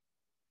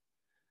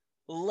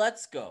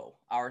Let's go.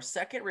 Our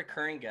second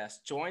recurring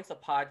guest joins the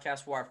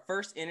podcast for our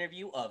first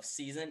interview of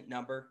season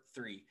number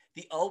 3.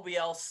 The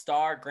OBL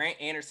star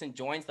Grant Anderson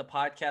joins the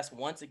podcast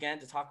once again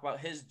to talk about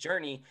his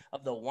journey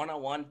of the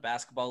one-on-one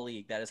basketball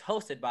league that is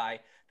hosted by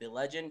the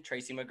legend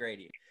Tracy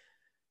McGrady.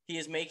 He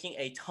is making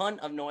a ton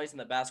of noise in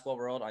the basketball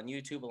world on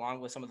YouTube,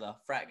 along with some of the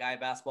frat guy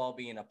basketball,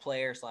 being a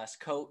player slash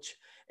coach.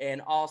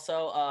 And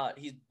also,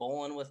 he's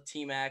bowling with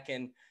T-Mac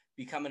and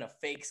becoming a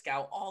fake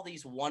scout, all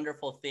these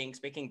wonderful things,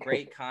 making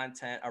great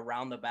content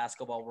around the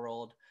basketball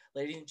world.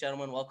 Ladies and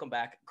gentlemen, welcome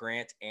back,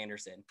 Grant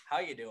Anderson. How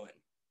you doing?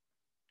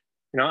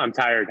 I'm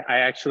tired.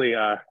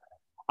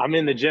 I'm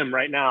in the gym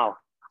right now.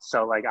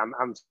 So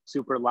I'm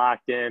super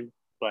locked in,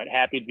 but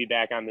happy to be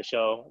back on the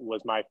show. It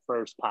was my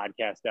first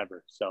podcast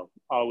ever. So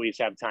always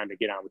have time to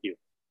get on with you.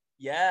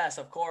 Yes,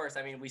 of course.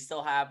 I mean, we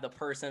still have the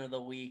person of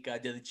the week,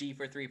 the G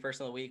for 3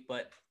 person of the week,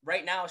 but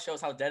right now it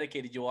shows how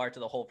dedicated you are to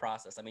the whole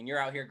process. I mean, you're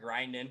out here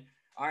grinding.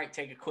 All right,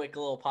 take a quick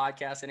little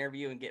podcast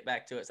interview and get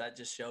back to it. So that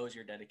just shows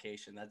your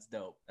dedication. That's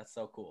dope. That's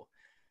so cool.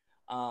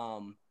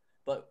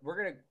 But we're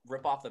gonna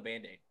rip off the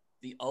band-aid.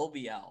 The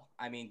OBL.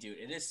 I mean, dude,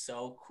 it is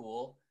so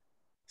cool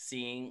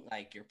seeing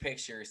like your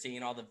picture,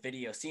 seeing all the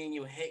videos, seeing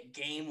you hit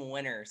game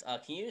winners.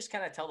 Can you just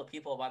kind of tell the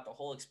people about the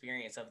whole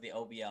experience of the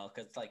OBL?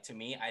 Because like to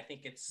me, I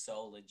think it's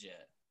so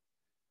legit.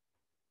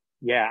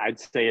 Yeah, I'd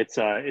say it's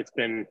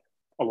been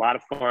a lot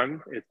of fun.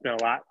 It's been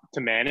a lot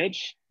to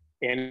manage,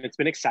 and it's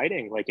been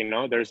exciting.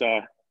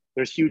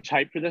 There's huge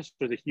hype for this.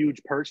 There's a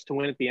huge purse to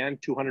win at the end,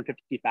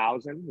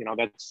 250,000.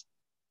 That's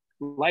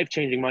life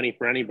changing money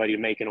for anybody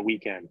to make in a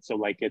weekend.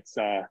 So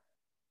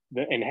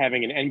and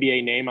having an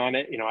NBA name on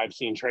it, I've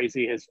seen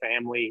Tracy, his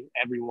family,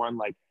 everyone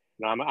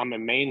I'm a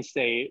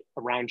mainstay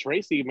around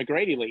Tracy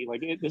McGrady.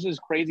 This is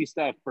crazy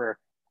stuff.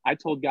 I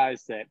told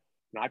guys that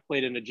I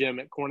played in a gym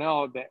at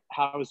Cornell that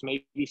housed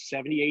maybe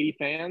 70, 80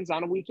 fans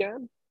on a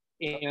weekend.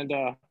 And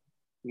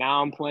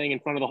now I'm playing in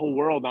front of the whole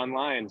world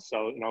online.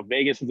 So,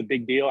 Vegas is a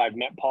big deal. I've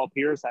met Paul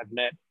Pierce. I've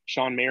met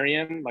Sean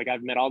Marion.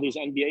 I've met all these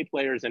NBA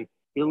players. And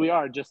here we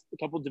are, just a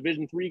couple of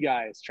Division III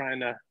guys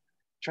trying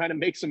to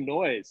make some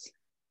noise.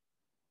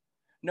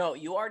 No,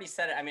 you already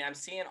said it. I mean, I'm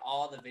seeing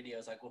all the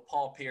videos like with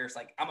Paul Pierce.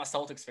 Like, I'm a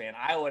Celtics fan.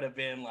 I would have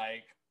been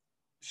like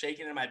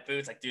shaking in my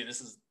boots, like, dude, this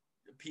is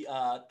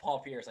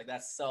Paul Pierce. Like,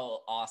 that's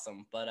so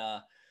awesome. But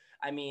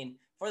I mean,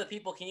 for the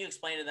people, can you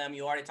explain to them?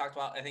 You already talked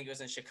about, I think it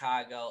was in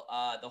Chicago,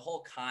 the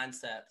whole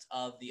concept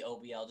of the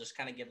OBL. Just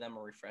kind of give them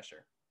a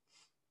refresher.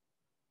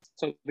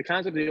 So the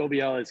concept of the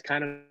OBL is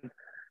kind of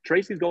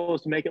Tracy's goal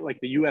is to make it like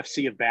the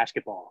UFC of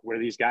basketball, where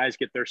these guys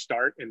get their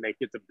start and they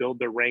get to build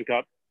their rank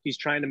up. He's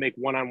trying to make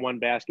one-on-one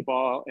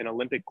basketball an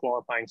Olympic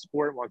qualifying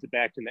sport, wants it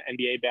back in the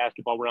NBA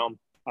basketball realm.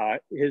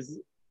 His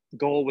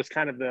goal was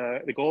kind of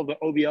the goal of the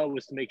OBL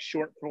was to make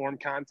short form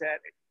content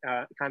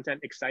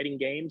exciting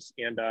games,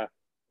 and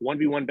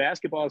 1v1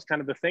 basketball is kind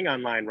of the thing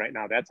online right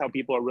now. That's how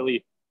people are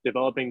really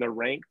developing their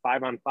rank.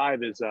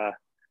 5-on-5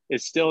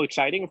 is still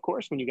exciting, of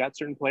course, when you got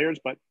certain players,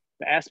 but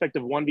the aspect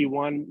of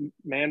 1v1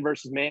 man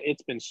versus man,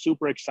 it's been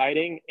super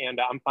exciting, and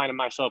I'm finding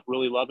myself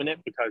really loving it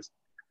because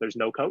there's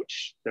no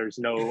coach, there's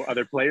no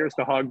other players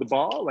to hog the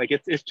ball.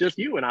 It's just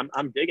you, and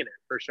I'm digging it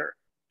for sure.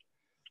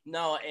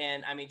 No,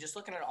 and I mean, just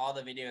looking at all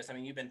the videos, I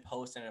mean, you've been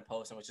posting and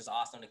posting, which is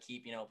awesome to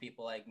keep,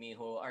 people like me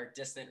who are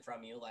distant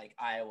from you, like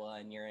Iowa,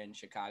 and you're in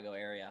Chicago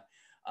area,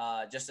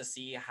 just to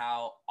see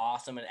how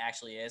awesome it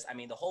actually is. I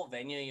mean, the whole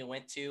venue you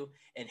went to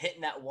and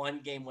hitting that one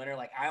game winner,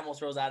 like I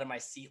almost rose out of my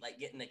seat, like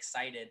getting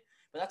excited.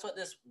 But that's what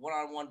this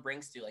one-on-one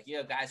brings to. Like, you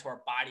have guys who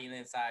are bodying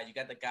inside. You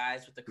got the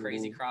guys with the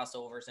crazy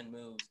crossovers and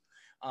moves.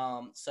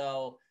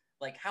 So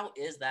like, how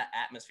is that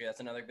atmosphere? That's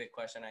another big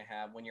question I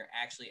have when you're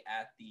actually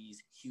at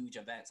these huge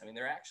events. I mean,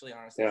 they're actually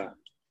honestly huge.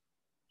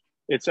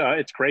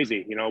 It's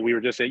crazy. We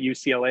were just at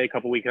UCLA a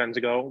couple weekends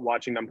ago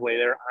watching them play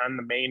there on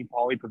the main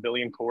Pauley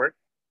Pavilion court.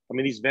 I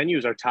mean, these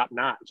venues are top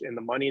notch, and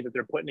the money that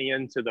they're putting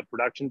into the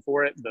production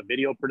for it, the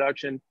video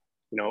production,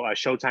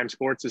 Showtime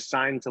Sports is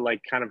signed to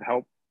kind of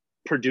help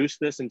produce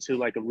this into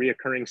a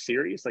reoccurring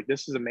series.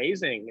 This is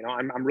amazing.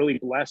 I'm really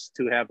blessed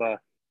to have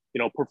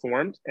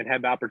performed and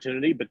had the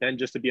opportunity, but then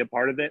just to be a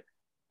part of it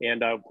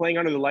and playing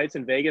under the lights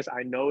in Vegas.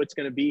 I know it's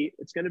going to be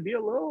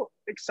a little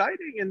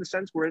exciting in the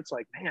sense where it's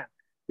like, man,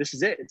 this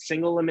is it. It's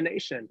single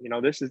elimination.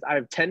 I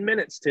have 10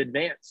 minutes to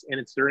advance, and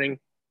it's during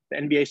the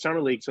NBA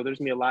Summer League. So there's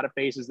going to be a lot of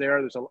faces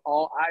there.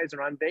 All eyes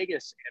are on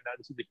Vegas, and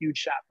this is a huge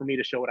shot for me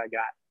to show what I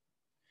got.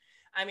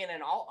 I mean,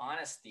 in all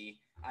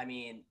honesty, I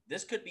mean,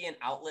 this could be an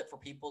outlet for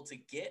people to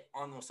get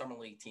on those summer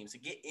league teams, to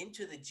get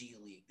into the G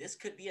League. This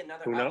could be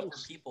another outlet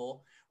for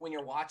people when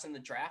you're watching the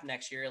draft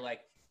next year.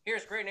 Like,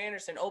 here's Grant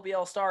Anderson,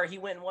 OBL star. He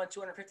went and won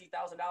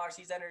 $250,000.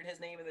 He's entered his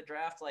name in the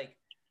draft. Like,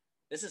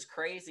 this is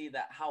crazy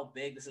that how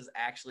big this is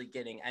actually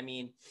getting. I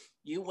mean,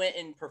 you went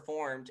and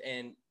performed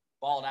and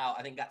balled out.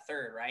 I think got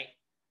third, right?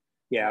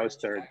 Yeah, I was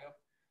third. Chicago.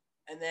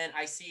 And then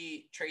I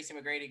see Tracy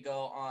McGrady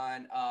go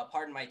on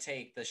Pardon My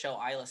Take, the show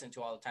I listen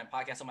to all the time,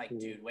 podcast. I'm like,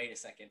 dude, wait a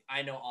second.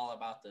 I know all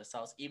about this. So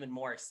I was even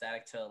more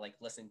ecstatic to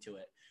listen to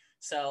it.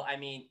 So, I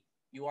mean,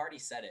 you already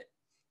said it.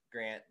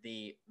 Grant,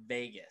 the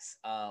Vegas.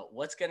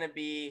 What's going to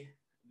be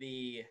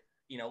the,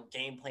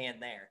 game plan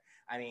there?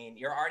 I mean,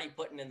 you're already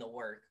putting in the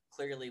work.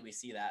 Clearly we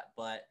see that,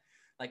 but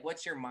like,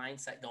 what's your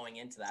mindset going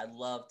into that? I'd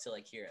love to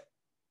hear it.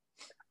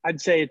 I'd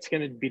say it's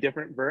going to be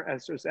different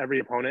versus every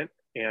opponent.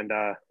 And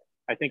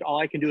I think all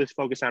I can do is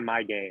focus on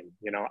my game.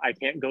 I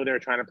can't go there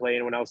trying to play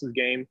anyone else's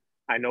game.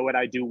 I know what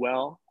I do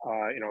well,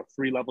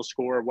 3-level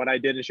score. What I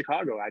did in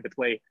Chicago, I had to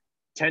play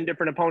 10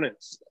 different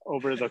opponents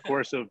over the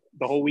course of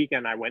the whole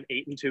weekend. I went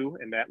 8-2,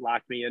 and that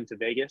locked me into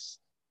Vegas.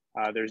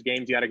 There's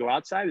games you got to go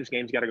outside. There's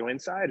games you got to go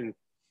inside. And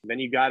then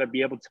you got to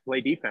be able to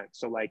play defense.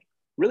 So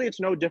really, it's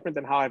no different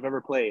than how I've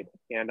ever played.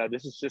 And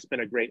this has just been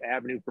a great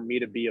avenue for me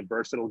to be a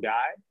versatile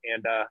guy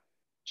and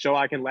show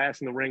I can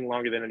last in the ring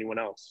longer than anyone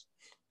else.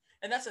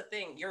 And that's the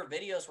thing. Your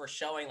videos were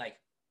showing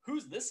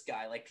who's this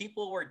guy?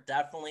 People were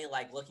definitely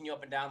looking you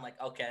up and down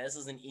okay, this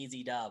is an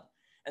easy dub.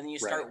 And then you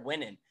start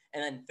winning.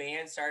 And then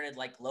fans started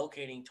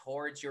locating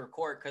towards your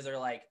court because they're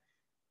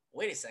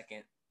wait a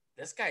second,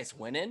 this guy's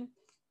winning?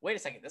 Wait a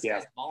second, this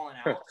guy's balling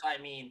out. So,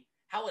 I mean,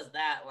 how is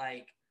that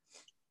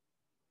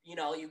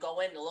you go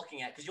into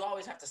looking at, because you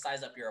always have to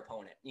size up your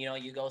opponent.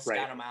 You go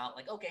scout him out.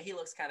 Okay, he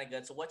looks kind of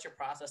good. So what's your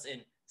process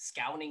in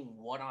scouting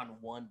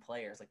one-on-one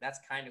players? That's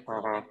kind of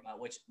cool to think about,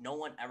 which no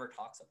one ever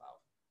talks about.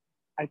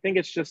 I think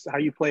it's just how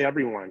you play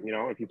everyone.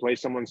 If you play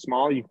someone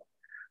small,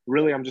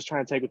 I'm just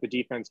trying to take what the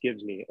defense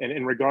gives me. And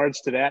in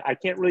regards to that, I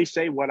can't really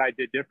say what I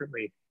did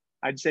differently.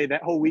 I'd say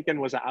that whole weekend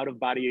was an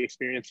out-of-body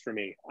experience for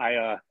me.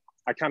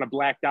 I kind of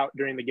blacked out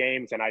during the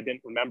games, and I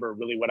didn't remember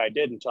really what I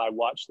did until I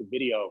watched the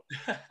video.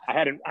 I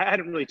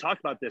hadn't really talked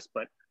about this,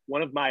 but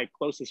one of my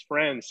closest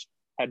friends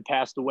had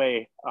passed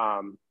away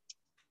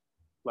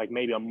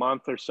maybe a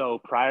month or so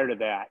prior to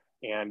that.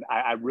 And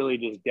I really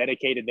just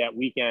dedicated that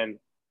weekend,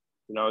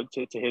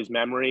 to his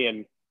memory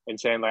and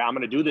saying I'm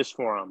going to do this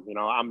for him.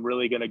 I'm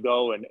really going to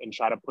go and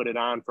try to put it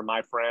on for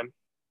my friend.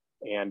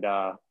 And,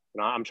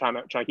 I'm trying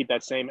to keep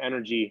that same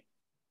energy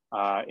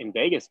in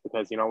Vegas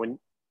because, when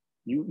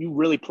you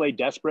really play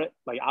desperate.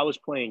 I was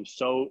playing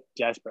so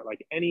desperate.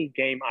 Any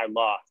game I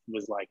lost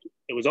was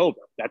it was over.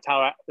 That's how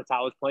I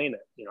was playing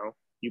it.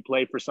 You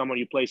play for someone,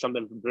 you play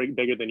something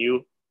bigger than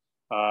you.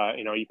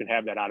 You can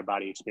have that out of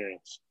body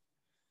experience.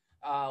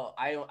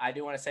 I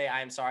do want to say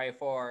I'm sorry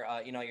for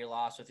your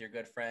loss with your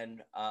good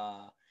friend,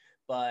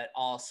 but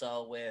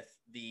also with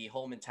the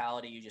whole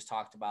mentality you just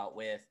talked about.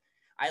 With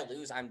I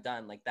lose, I'm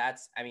done.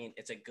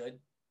 It's a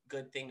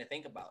good thing to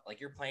think about.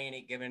 You're playing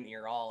it, giving it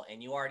your all,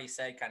 and you already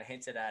said, kind of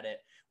hinted at it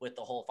with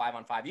the whole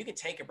 5-on-5. You can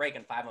take a break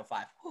in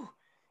 5-on-5.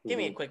 Give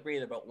me a quick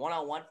breather, but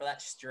 1-on-1 for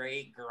that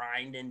straight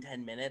grind in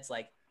 10 minutes,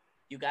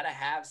 you got to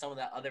have some of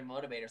that other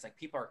motivators.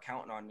 People are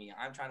counting on me.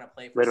 I'm trying to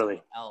play for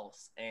someone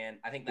else, and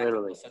I think that can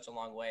go such a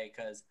long way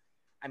because,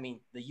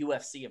 the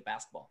UFC of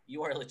basketball,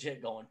 you are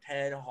legit going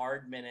 10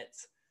 hard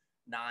minutes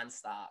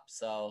nonstop.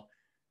 So.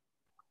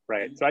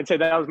 Right. So I'd say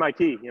that was my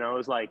key. It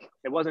was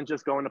it wasn't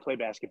just going to play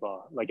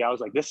basketball. I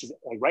was this is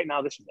right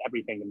now, this is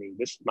everything to me.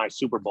 This is my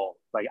Super Bowl.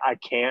 I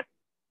can't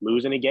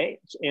lose any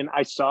games. And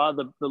I saw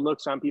the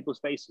looks on people's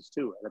faces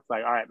too. And it's all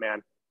right,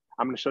 man,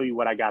 I'm going to show you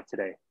what I got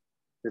today.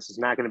 This is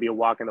not going to be a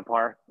walk in the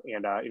park.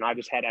 And, I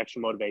just had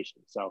extra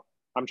motivation. So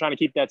I'm trying to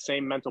keep that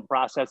same mental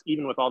process,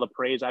 even with all the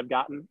praise I've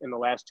gotten in the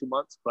last 2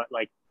 months, but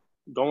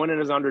going in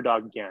as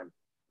underdog again.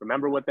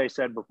 Remember what they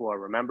said before.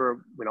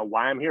 Remember,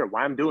 why I'm here,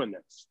 why I'm doing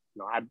this.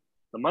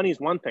 The money is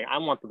one thing. I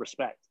want the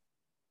respect.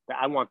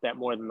 I want that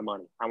more than the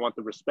money. I want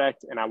the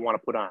respect, and I want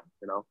to put on,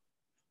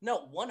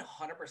 No,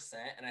 100%.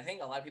 And I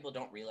think a lot of people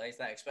don't realize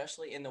that,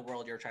 especially in the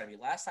world you're trying to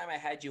be. Last time I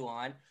had you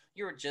on,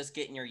 you were just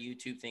getting your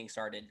YouTube thing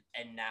started.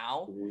 And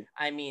now,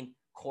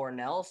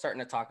 Cornell's starting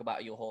to talk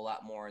about you a whole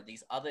lot more.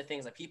 These other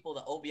things, people,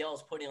 the OBL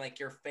is putting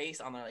your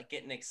face on there,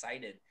 getting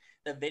excited.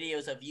 The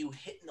videos of you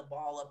hitting the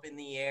ball up in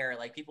the air,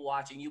 people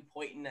watching you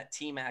pointing at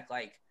T-Mac,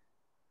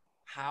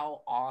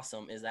 how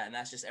awesome is that? And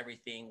that's just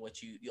everything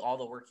what you all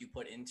the work you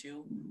put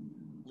into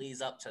leads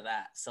up to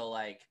that. So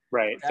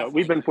right. So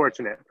we've been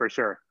fortunate for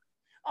sure.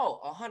 Oh,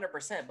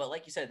 100%. But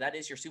like you said, that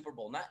is your Super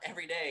Bowl. Not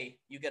every day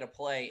you get to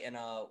play in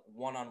a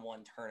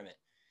one-on-one tournament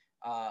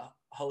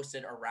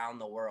hosted around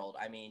the world.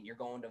 You're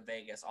going to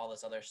Vegas, all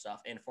this other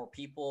stuff. And for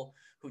people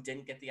who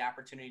didn't get the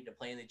opportunity to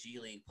play in the G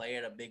League, play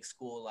at a big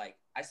school,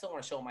 I still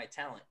want to show my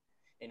talent.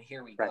 And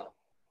here we go.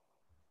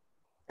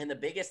 And the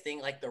biggest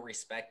thing, the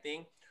respect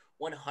thing,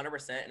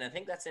 100%. And I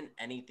think that's in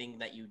anything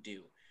that you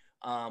do.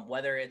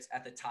 Whether it's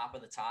at the top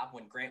of the top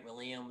when Grant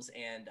Williams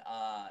and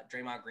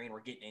Draymond Green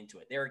were getting into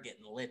it. They were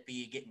getting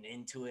lippy, getting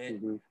into it.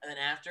 Mm-hmm. And then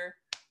after,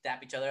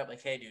 dap each other up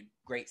hey, dude,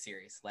 great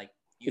series.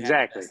 You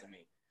had the best of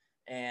me.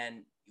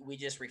 And we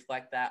just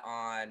reflect that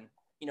on,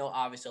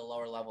 obviously a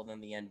lower level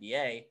than the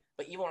NBA.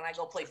 But even when I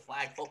go play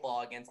flag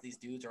football against these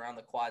dudes around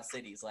the Quad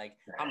Cities,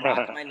 I'm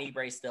rocking my knee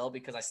brace still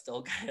because I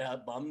still got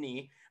a bum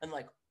knee. And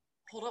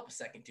hold up a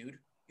second, dude.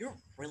 You're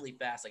really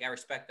fast. I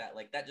respect that.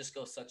 That just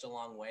goes such a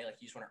long way.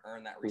 You just want to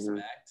earn that respect.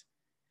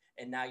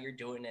 Mm-hmm. And now you're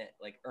doing it,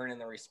 earning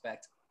the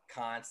respect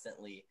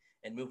constantly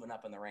and moving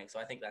up in the ranks. So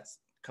I think that's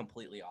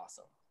completely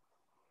awesome.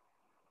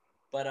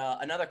 But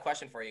another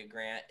question for you,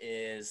 Grant,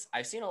 is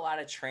I've seen a lot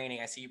of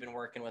training. I see you've been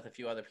working with a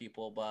few other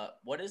people, but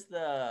what is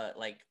the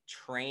like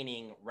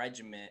training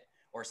regiment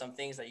or some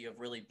things that you have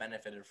really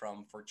benefited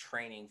from for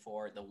training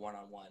for the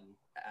one-on-one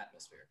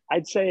atmosphere?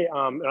 I'd say,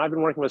 and I've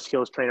been working with a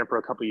skills trainer for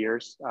a couple of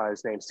years.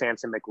 His name's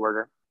Samson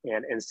McWhirter.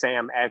 And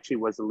Sam actually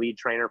was the lead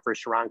trainer for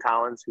Sharon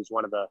Collins, who's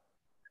one of the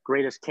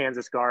greatest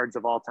Kansas guards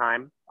of all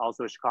time,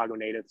 also a Chicago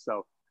native.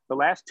 So the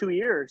last 2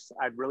 years,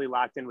 I've really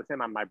locked in with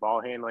him on my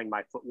ball handling,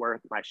 my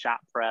footwork, my shot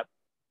prep,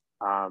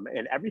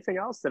 and everything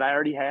else that I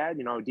already had,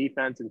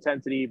 defense,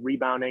 intensity,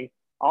 rebounding,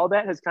 all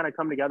that has kind of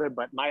come together.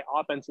 But my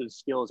offensive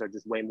skills are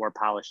just way more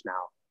polished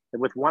now.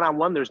 And with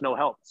one-on-one, there's no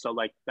help. So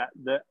like that,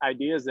 the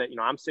idea is that,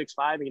 I'm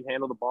 6'5" and can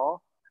handle the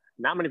ball.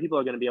 Not many people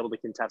are going to be able to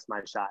contest my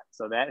shot.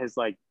 So that has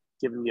like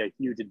given me a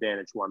huge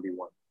advantage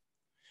 1v1.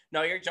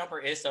 No, your jumper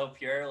is so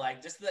pure.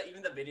 Like just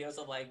even the videos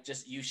of like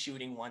just you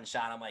shooting one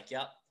shot. I'm like,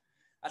 yep,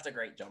 that's a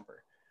great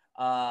jumper.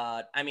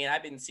 I mean,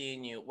 I've been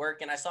seeing you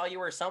work, and I saw you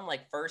were some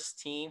like first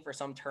team for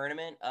some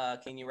tournament.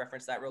 Can you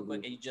reference that real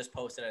quick? You just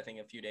posted, I think,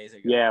 a few days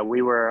ago. Yeah,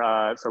 we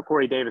were. So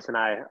Corey Davis and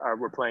I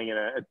were playing in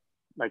a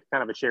like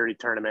kind of a charity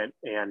tournament,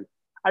 and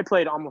I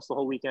played almost the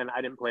whole weekend.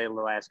 I didn't play in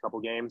the last couple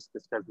games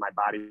just because my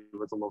body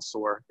was a little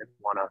sore. Didn't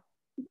want to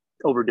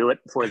overdo it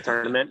before the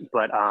tournament,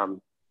 but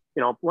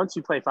once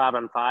you play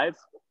 5-on-5,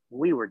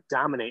 we were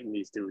dominating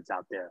these dudes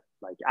out there.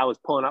 Like I was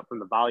pulling up from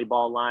the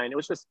volleyball line. It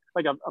was just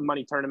like a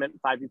money tournament,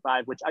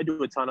 5v5, which I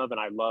do a ton of, and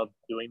I love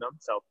doing them.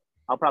 So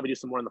I'll probably do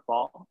some more in the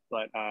fall.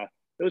 But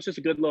it was just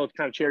a good little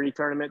kind of charity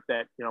tournament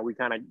that, we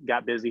kind of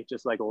got busy,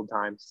 just like old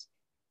times.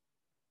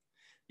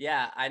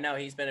 Yeah, I know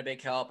he's been a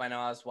big help. I know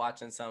I was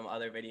watching some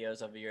other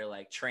videos of your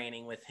like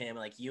training with him,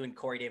 like you and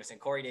Corey Davis. And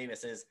Corey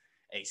Davis is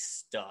a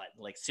stud,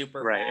 like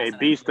super right, fast. a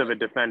beast of a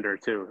defender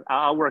too.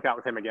 I'll work out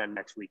with him again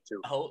next week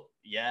too. Oh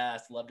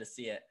yes, love to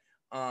see it.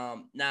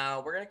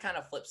 Now we're gonna kind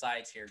of flip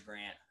sides here,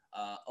 Grant.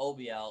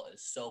 OBL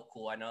is so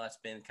cool. I know that's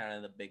been kind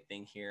of the big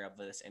thing here of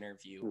this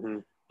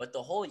interview, but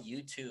the whole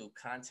YouTube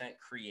content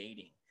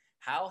creating,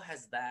 how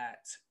has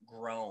that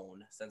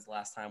grown since the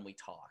last time we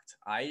talked?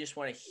 I just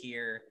want to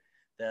hear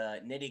the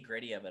nitty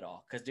gritty of it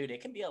all, because dude,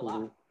 it can be a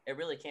lot. It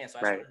really can. So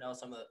I just want to know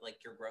some of the, like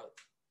your growth.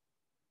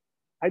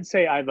 I'd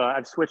say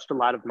I've switched a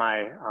lot of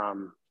my,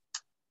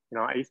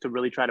 I used to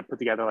really try to put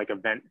together like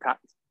event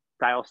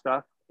style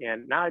stuff.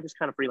 And now I just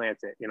kind of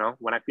freelance it.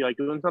 When I feel like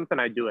doing something,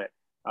 I do it.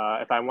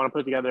 If I want to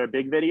put together a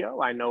big video,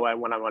 I know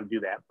when I want to do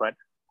that. But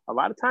a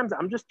lot of times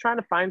I'm just trying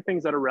to find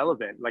things that are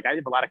relevant. Like I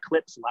have a lot of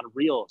clips, a lot of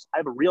reels. I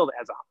have a reel that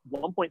has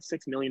 1.6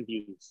 million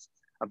views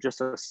of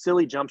just a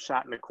silly jump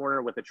shot in the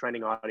corner with a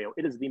trending audio.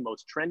 It is the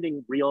most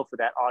trending reel for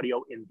that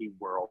audio in the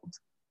world.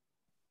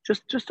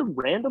 Just a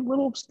random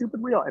little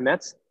stupid reel. And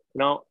that's,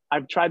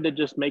 I've tried to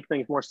just make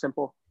things more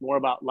simple, more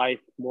about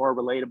life, more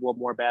relatable,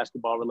 more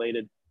basketball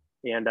related.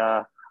 And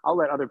I'll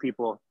let other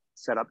people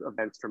set up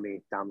events for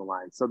me down the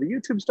line. So the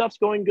YouTube stuff's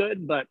going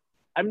good, but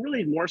I'm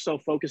really more so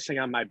focusing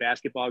on my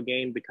basketball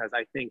game because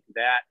I think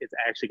that is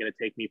actually going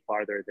to take me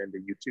farther than the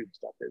YouTube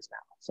stuff is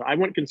now. So I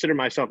wouldn't consider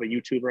myself a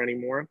YouTuber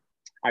anymore.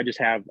 I just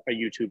have a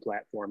YouTube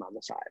platform on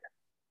the side.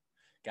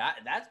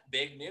 That's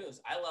big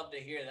news. I love to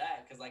hear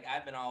that because like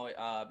I've been always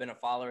been a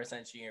follower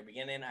since your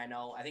beginning.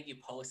 I think you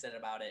posted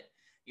about it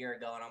a year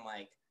ago, and I'm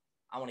like,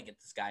 I want to get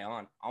this guy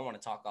on. I want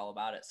to talk all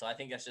about it. So I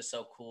think that's just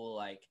so cool.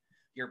 Like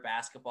your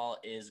basketball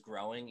is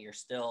growing. You're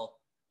still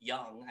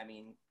young. I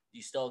mean,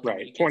 you still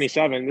right.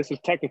 27. This is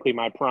technically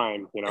my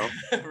prime.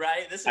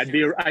 Right.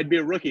 I'd be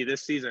a rookie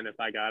this season if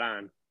I got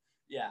on.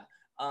 Yeah.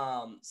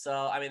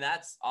 So I mean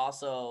that's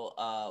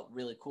also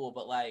really cool.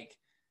 But like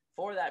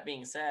for that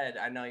being said,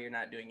 I know you're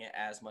not doing it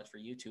as much for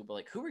YouTube, but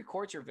like who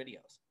records your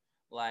videos?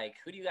 Like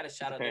who do you got to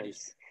shout out?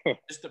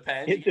 Just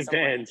depends. It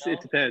depends. It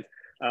depends.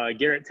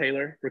 Garrett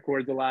Taylor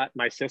records a lot.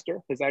 My sister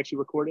has actually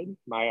recorded.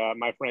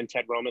 My friend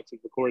Ted Romans has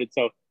recorded.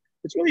 So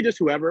it's really just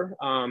whoever.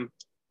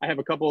 I have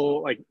a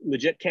couple like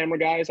legit camera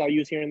guys I'll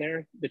use here and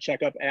there, the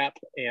Checkup app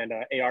and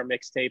AR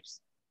mixtapes.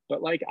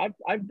 But like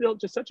I've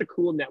built just such a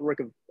cool network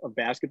of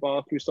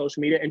basketball through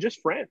social media and just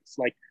friends,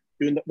 like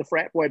doing the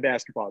frat boy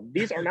basketball.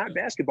 These are not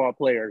basketball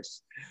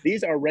players.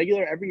 These are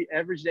regular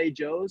everyday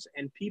Joes,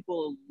 and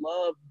people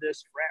love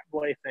this frat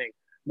boy thing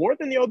more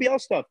than the OBL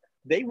stuff.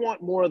 They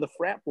want more of the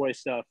frat boy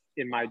stuff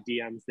in my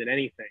DMs than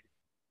anything.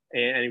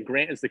 And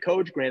Grant is the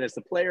coach, Grant is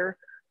the player.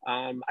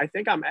 I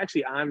think I'm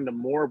actually on the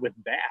more with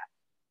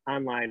that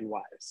online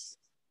wise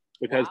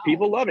because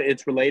people love it.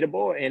 It's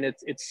relatable and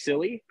it's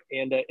silly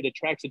and it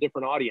attracts a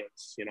different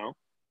audience,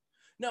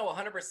 No,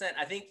 100%.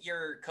 I think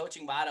your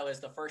coaching motto is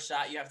the first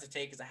shot you have to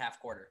take is a half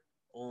quarter.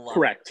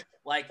 Correct.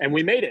 Like, and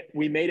we made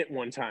it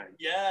one time.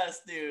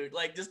 Yes, dude.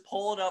 Like just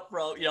pull it up,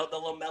 bro. The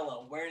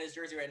LaMelo wearing his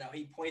jersey right now.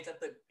 He points at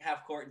the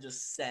half court and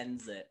just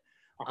sends it.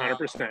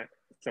 100%.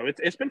 So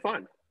it's been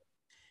fun.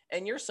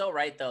 And you're so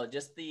right though.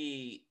 Just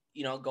the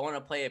going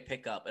to play a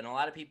pickup. And a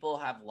lot of people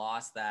have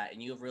lost that.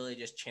 And you've really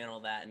just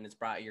channeled that. And it's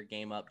brought your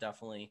game up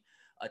definitely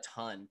a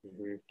ton.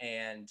 Mm-hmm.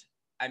 And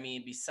I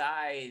mean,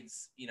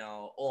 besides,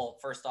 well,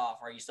 first off,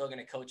 are you still going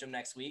to coach them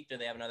next week? Do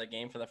they have another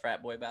game for the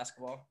frat boy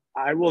basketball?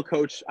 I will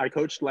coach. I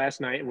coached last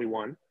night and we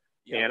won.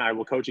 Yep. And I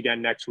will coach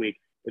again next week.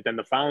 But then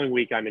the following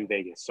week, I'm in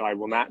Vegas. So I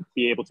will not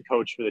be able to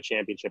coach for the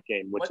championship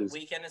game, which what is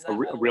weekend is that,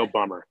 a real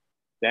bummer.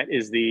 That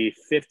is the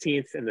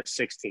 15th and the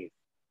 16th.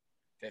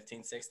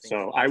 15th, 16th.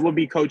 So I will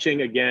be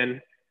coaching again.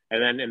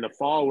 And then in the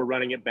fall, we're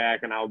running it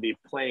back, and I'll be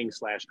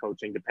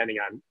playing/coaching depending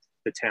on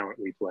the talent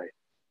we play.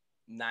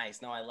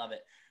 Nice. No, I love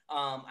it.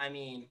 I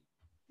mean,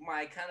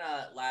 my kind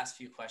of last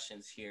few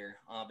questions here.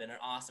 Been an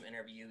awesome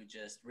interview,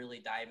 just really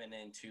diving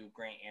into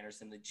Grant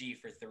Anderson, the G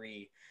for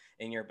 3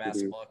 in your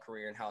basketball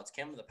career and how it's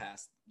come the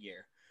past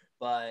year.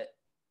 But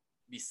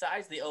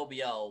besides the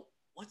OBL,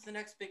 what's the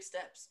next big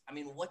steps? I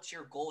mean, what's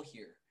your goal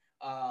here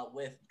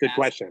with Good basketball?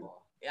 Question.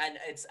 And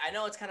I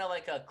know it's kind of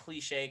like a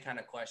cliche kind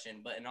of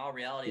question, but in all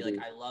reality, like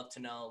I love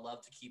to know,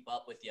 love to keep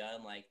up with you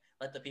and like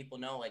let the people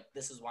know like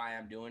this is why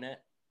I'm doing it.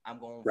 I'm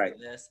going for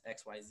this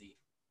XYZ.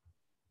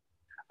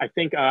 I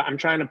think I'm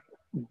trying to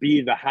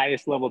be the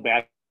highest level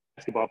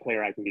basketball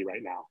player I can be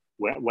right now,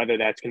 whether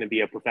that's going to be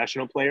a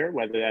professional player,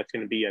 whether that's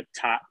going to be a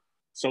top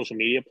social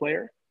media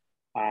player.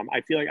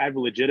 I feel like I have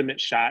a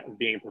legitimate shot of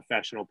being a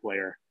professional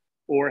player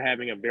or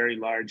having a very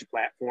large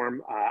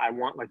platform. I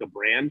want like a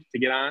brand to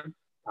get on.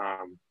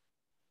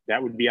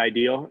 That would be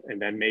ideal.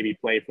 And then maybe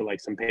play for like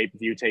some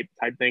pay-per-view type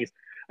things.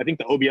 I think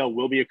the OBL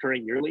will be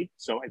occurring yearly.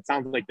 So it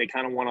sounds like they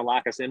kind of want to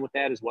lock us in with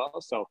that as well.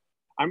 So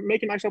I'm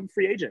making myself a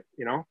free agent,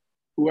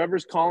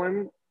 whoever's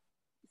calling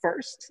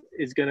first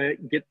is going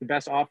to get the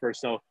best offer.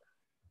 So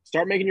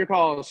start making your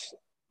calls.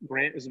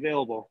 Grant is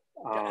available.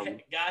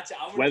 Gotcha.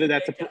 Whether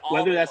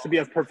that's to be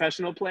a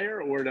professional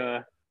player or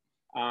to,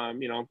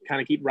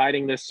 kind of keep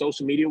riding this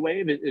social media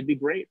wave, it'd be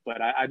great.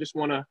 But I just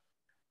want to,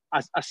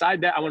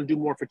 aside that, I want to do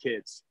more for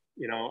kids.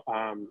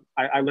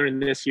 I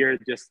learned this year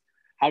just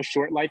how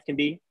short life can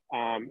be.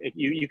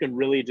 You can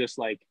really just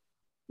like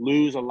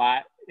lose a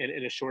lot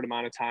in a short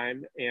amount of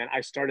time. And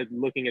I started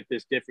looking at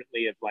this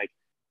differently of like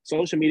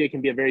social media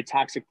can be a very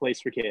toxic place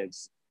for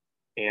kids.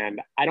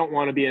 And I don't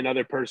want to be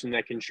another person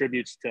that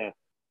contributes to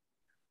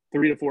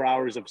 3 to 4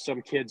 hours of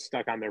some kids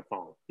stuck on their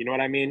phone. You know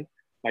what I mean?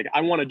 Like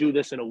I want to do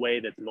this in a way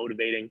that's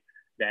motivating,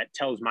 that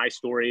tells my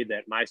story,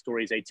 that my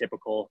story is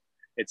atypical.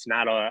 It's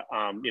not a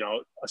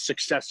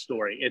success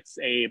story. It's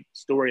a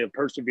story of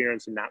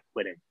perseverance and not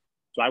quitting.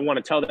 So I want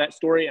to tell that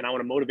story, and I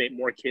want to motivate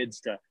more kids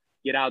to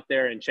get out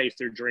there and chase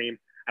their dream.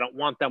 I don't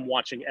want them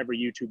watching every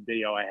YouTube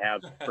video I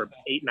have for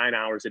 8-9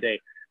 hours a day.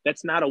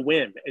 That's not a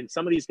win. And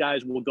some of these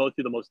guys will go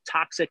through the most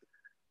toxic,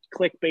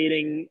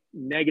 clickbaiting,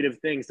 negative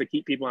things to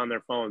keep people on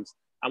their phones.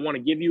 I want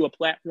to give you a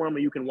platform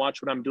where you can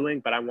watch what I'm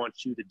doing, but I want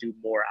you to do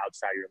more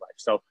outside your life.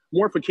 So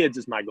more for kids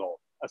is my goal,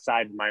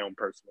 aside my own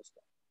personal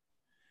stuff.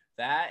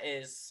 That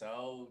is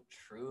so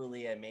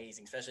truly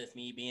amazing, especially with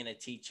me being a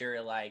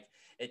teacher. Like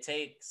it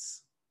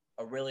takes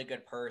a really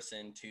good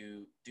person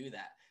to do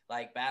that.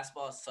 Like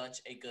basketball is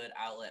such a good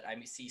outlet.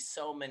 I see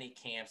so many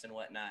camps and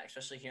whatnot,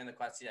 especially here in the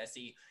Quad City. I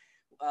see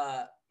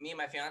me and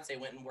my fiance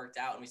went and worked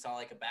out and we saw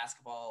like a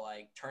basketball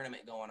like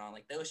tournament going on.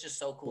 Like that was just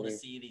so cool to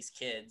see these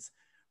kids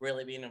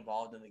really being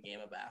involved in the game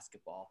of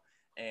basketball.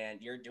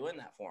 And you're doing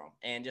that for them.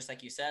 And just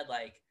like you said,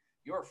 like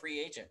you're a free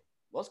agent.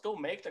 Let's go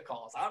make the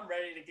calls. I'm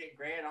ready to get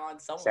Grant on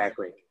somewhere.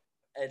 Exactly.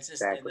 It's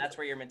just, and that's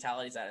where your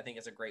mentality's at. I think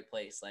it's a great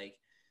place. Like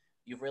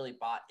you've really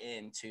bought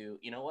into,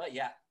 you know what?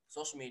 Yeah.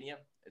 Social media.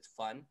 It's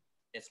fun.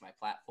 It's my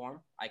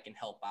platform. I can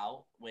help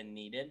out when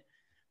needed.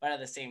 But at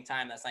the same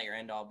time, that's not your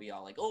end all be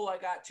all. Like, oh, I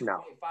got 2.5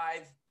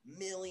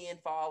 million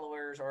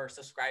followers or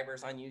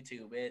subscribers on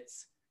YouTube.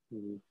 It's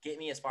get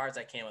me as far as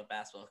I can with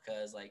basketball.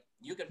 Cause like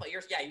you can play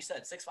you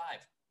said 6'5".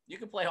 You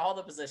can play all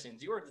the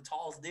positions. You were the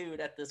tallest dude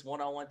at this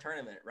one-on-one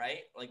tournament, right?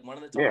 Like one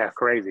of the tallest. Yeah,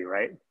 crazy,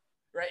 right?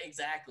 Right,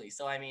 exactly.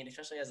 So, I mean,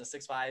 especially as a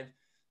 6'5",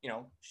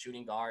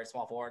 shooting guard,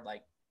 small forward,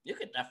 like you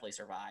could definitely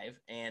survive.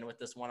 And with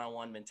this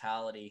one-on-one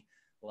mentality,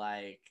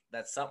 like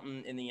that's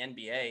something in the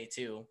NBA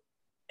too.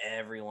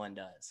 Everyone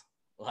does.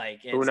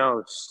 Like who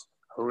knows?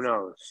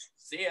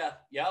 See ya.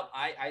 Yep.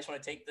 I just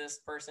want to take this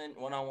person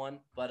one-on-one,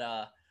 but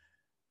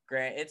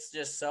Grant, it's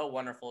just so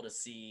wonderful to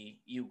see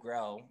you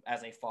grow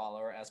as a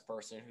follower, as a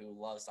person who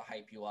loves to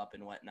hype you up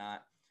and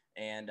whatnot.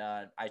 And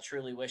I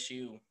truly wish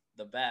you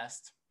the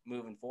best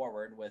moving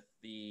forward with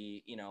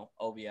the,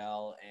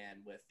 OBL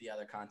and with the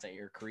other content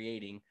you're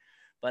creating.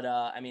 But,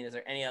 I mean, is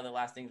there any other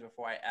last things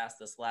before I ask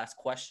this last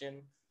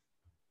question?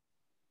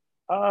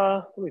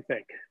 Let me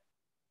think.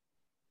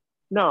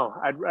 No,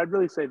 I'd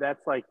really say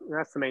that's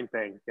the main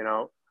thing,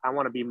 I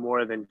want to be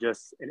more than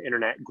just an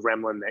internet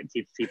gremlin that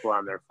keeps people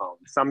on their phone.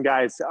 Some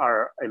guys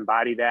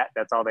embody that.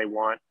 That's all they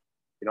want.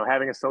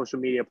 Having a social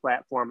media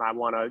platform, I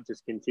want to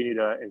just continue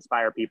to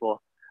inspire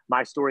people.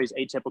 My story is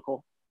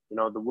atypical.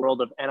 The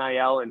world of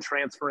NIL and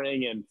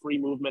transferring and free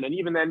movement and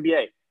even the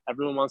NBA.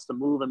 Everyone wants to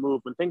move and move.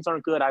 When things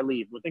aren't good, I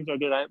leave. When things are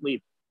good, I leave.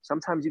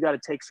 Sometimes you got to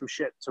take some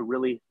shit to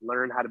really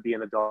learn how to be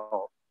an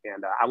adult.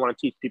 And I want to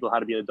teach people how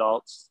to be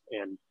adults.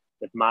 And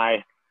with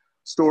my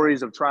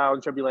stories of trials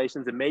and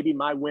tribulations, and maybe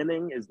my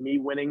winning is me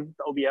winning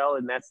the OBL,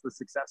 and that's the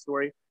success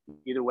story.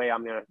 Either way,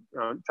 I'm gonna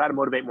try to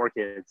motivate more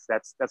kids.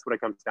 That's what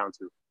it comes down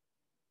to.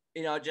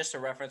 You know, just to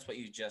reference what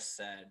you just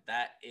said,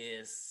 that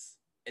is,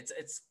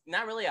 it's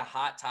not really a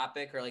hot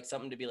topic or like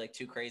something to be like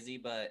too crazy,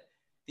 but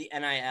the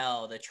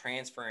NIL, the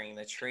transferring,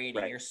 the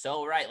trading, you're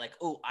so right. Like,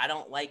 oh, I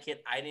don't like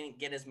it. I didn't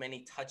get as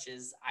many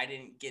touches. I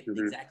didn't get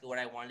exactly what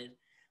I wanted.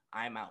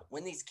 I'm out.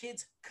 When these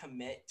kids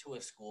commit to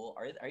a school,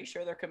 are you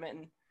sure they're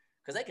committing?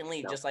 Because they can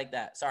leave just like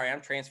that. Sorry,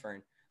 I'm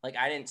transferring. Like,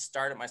 I didn't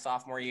start at my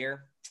sophomore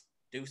year.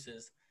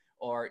 Deuces.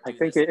 Or I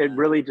think it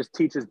really just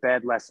teaches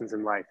bad lessons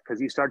in life, because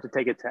you start to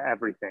take it to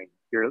everything,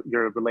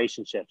 your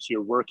relationships,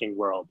 your working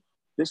world.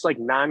 This like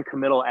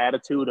non-committal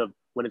attitude of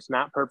when it's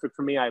not perfect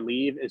for me, I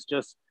leave, is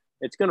just,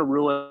 it's going to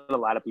ruin a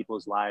lot of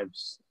people's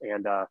lives.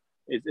 And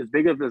as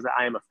big as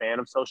I am a fan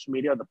of social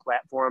media, the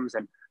platforms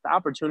and the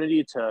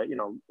opportunity to,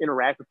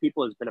 interact with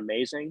people has been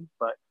amazing.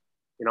 But,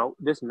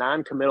 this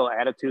non-committal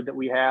attitude that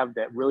we have,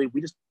 that really,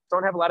 we just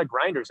don't have a lot of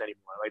grinders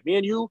anymore. Like me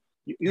and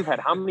you've had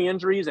how many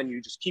injuries, and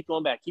you just keep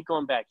going back.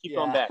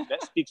 That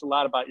speaks a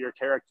lot about your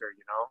character,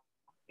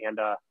 And,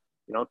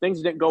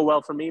 things didn't go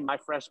well for me. My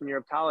freshman year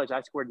of college,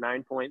 I scored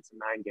 9 points in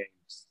 9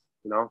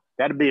 games.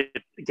 That'd be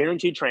a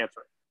guaranteed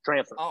transfer,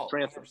 Oh,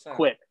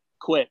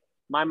 quit.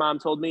 My mom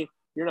told me,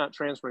 you're not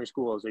transferring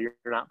schools, or you're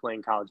not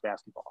playing college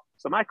basketball.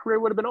 So my career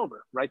would have been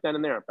over right then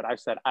and there. But I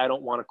said, I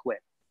don't want to quit.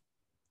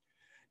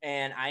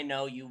 And I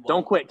know you won't.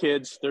 Don't quit,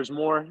 kids. There's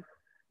more.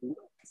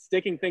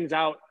 Sticking things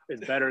out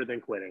is better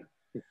than quitting.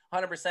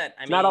 100%.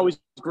 It's not always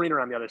greener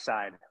on the other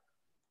side.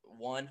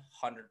 100%.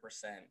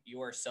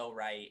 You are so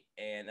right.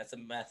 And that's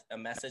a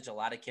message a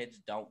lot of kids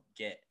don't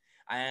get.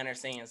 I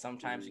understand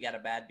sometimes you got a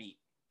bad beat,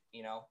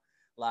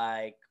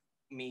 like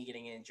me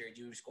getting injured,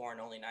 you scoring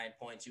only 9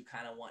 points, you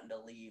kind of wanting to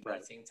leave. But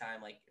at the same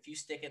time, like, if you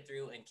stick it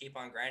through and keep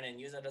on grinding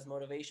and use that as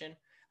motivation,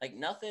 like,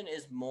 nothing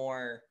is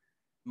more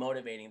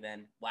motivating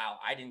than, wow,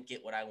 I didn't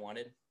get what I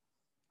wanted.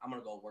 I'm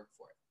going to go work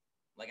for it.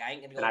 Like, I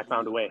ain't going to go. And I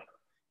found a way.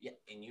 Yeah,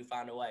 and you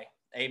found a way.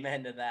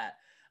 Amen to that.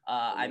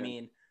 I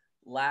mean,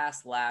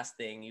 last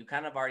thing, you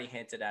kind of already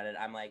hinted at it.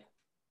 I'm like,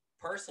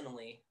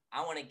 personally,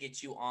 I want to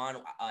get you on,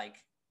 like,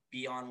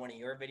 be on one of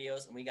your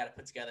videos, and we got to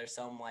put together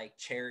some like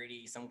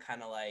charity, some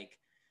kind of like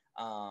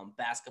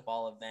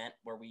basketball event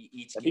where we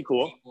each get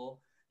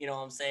people, you know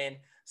what I'm saying?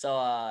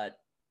 So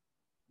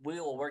we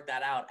will work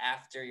that out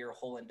after your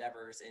whole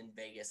endeavors in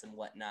Vegas and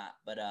whatnot.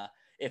 But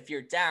if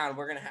you're down,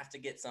 we're gonna have to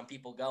get some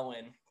people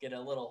going, get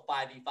a little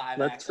 5v5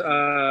 action.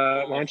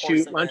 Why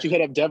don't you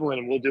hit up Devlin,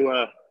 and we'll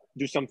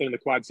do something in the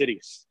Quad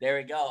Cities. There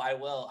we go. I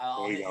will.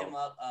 I'll hit him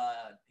up.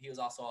 He was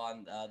also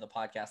on the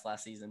podcast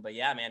last season. But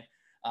yeah, man,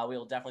 we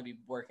will definitely be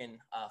working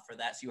for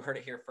that. So you heard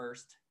it here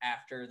first.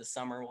 After the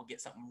summer, we'll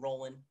get something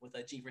rolling with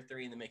a G for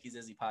 3 and the Mickey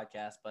Zizzy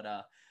podcast. But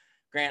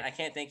Grant, I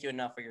can't thank you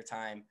enough for your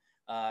time.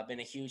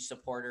 Been a huge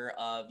supporter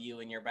of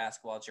you and your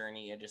basketball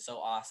journey. It's just so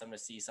awesome to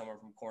see someone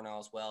from Cornell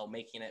as well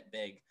making it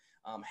big,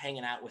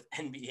 hanging out with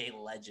NBA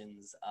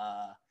legends.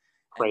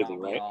 Crazy,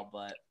 right?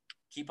 But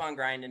keep on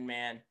grinding,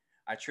 man.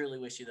 I truly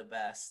wish you the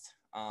best.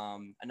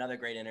 Another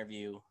great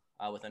interview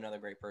with another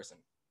great person.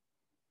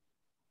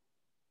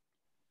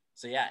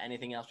 So yeah,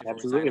 anything else before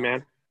Absolutely, we sign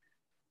man.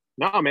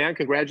 No, man,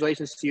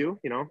 congratulations to you.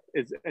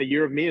 It's a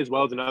year of me as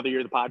well as another year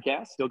of the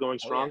podcast. Still going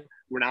strong. Yeah.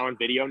 We're now on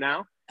video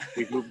now.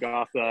 We've moved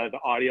off the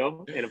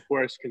audio. And, of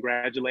course,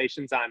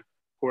 congratulations on,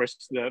 of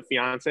course, the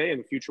fiance and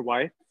the future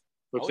wife.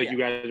 Looks like you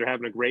guys are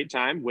having a great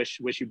time. Wish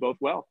you both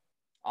well.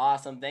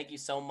 Awesome. Thank you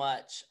so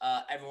much.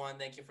 Everyone,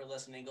 thank you for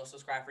listening. Go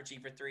subscribe for G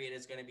for 3. It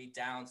is going to be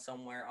down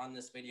somewhere on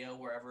this video,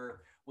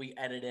 wherever we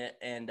edit it.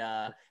 And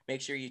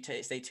make sure you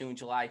stay tuned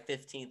July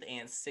 15th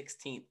and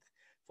 16th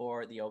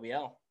for the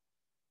OBL.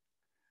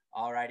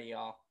 All righty,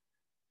 y'all.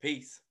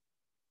 Peace.